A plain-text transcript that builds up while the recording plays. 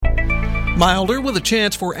Milder with a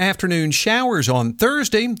chance for afternoon showers on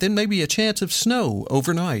Thursday, then maybe a chance of snow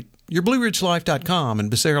overnight. Your BlueRidgeLife.com and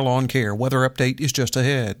Becerra Lawncare weather update is just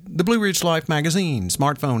ahead. The Blue Ridge Life magazine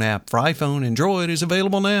smartphone app for iPhone and Android is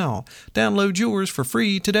available now. Download yours for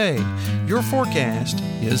free today. Your forecast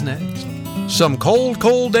is next. Some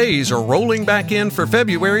cold days are rolling back in for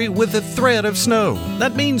February with a threat of snow.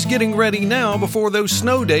 That means getting ready now before those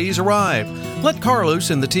snow days arrive. Let Carlos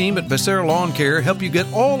and the team at Becerra Lawncare help you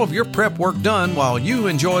get all of your prep work done while you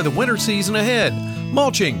enjoy the winter season ahead.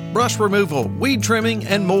 Mulching, brush removal, weed trimming,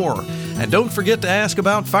 and more. And don't forget to ask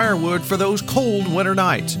about firewood for those cold winter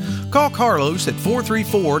nights. Call Carlos at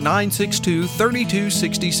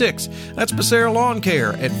 434-962-3266. That's Becerra Lawn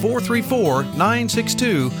Care at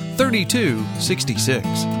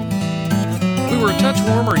 434-962-3266. We were a touch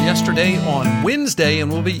warmer yesterday on Wednesday, and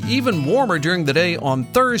we'll be even warmer during the day on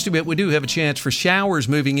Thursday, but we do have a chance for showers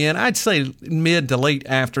moving in. I'd say mid to late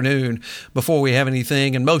afternoon before we have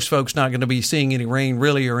anything, and most folks not going to be seeing any rain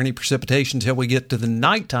really or any precipitation until we get to the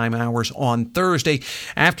nighttime hours on Thursday.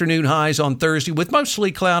 Afternoon highs on Thursday with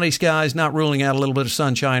mostly cloudy skies, not ruling out a little bit of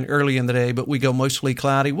sunshine early in the day, but we go mostly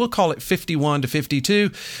cloudy. We'll call it 51 to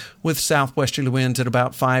 52. With southwesterly winds at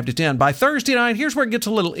about 5 to 10. By Thursday night, here's where it gets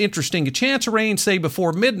a little interesting. A chance of rain, say,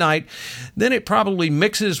 before midnight. Then it probably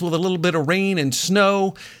mixes with a little bit of rain and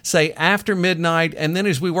snow, say, after midnight. And then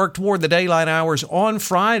as we work toward the daylight hours on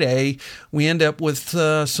Friday, we end up with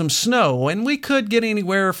some snow. And we could get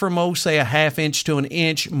anywhere from, say, a half inch to an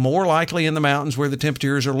inch, more likely in the mountains where the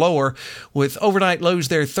temperatures are lower, with overnight lows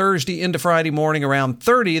there Thursday into Friday morning around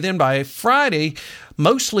 30. Then by Friday,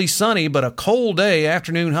 mostly sunny, but a cold day.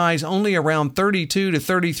 Afternoon highs only around 32 to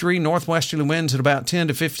 33. Northwesterly winds at about 10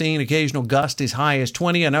 to 15. Occasional gust as high as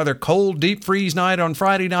 20. Another cold, deep freeze night on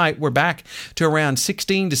Friday night. We're back to around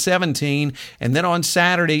 16 to 17. And then on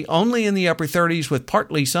Saturday, only in the upper 30s with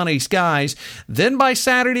partly sunny skies. Then by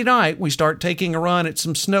Saturday night, we start taking a run at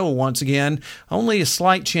some snow once again. Only a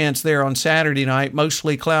slight chance there on Saturday night,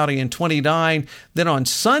 mostly cloudy and 29. Then on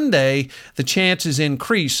Sunday, the chances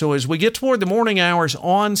increase. So as we get toward the morning hours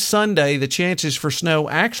on Sunday, the chances for snow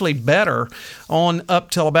actually better on up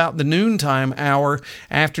till about the noontime hour.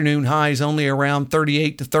 Afternoon highs only around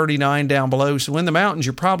 38 to 39 down below. So in the mountains,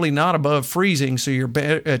 you're probably not above freezing, so your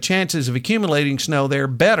chances of accumulating snow there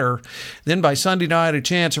better. Then by Sunday night, a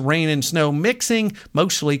chance of rain and snow mixing,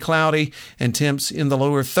 mostly cloudy, and temps in the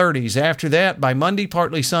lower 30s. After that, by Monday,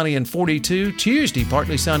 partly sunny and 42. Tuesday,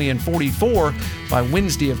 partly sunny and 44. By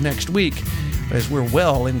Wednesday of next week, as we're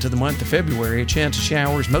well into the month of February, a chance of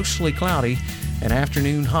showers, mostly cloudy, and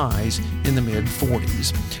afternoon highs in the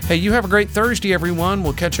mid-40s. Hey, you have a great Thursday, everyone.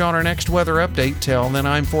 We'll catch you on our next weather update. Till then,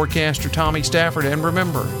 I'm forecaster Tommy Stafford, and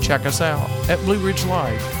remember, check us out at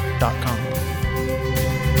BlueRidgeLife.com.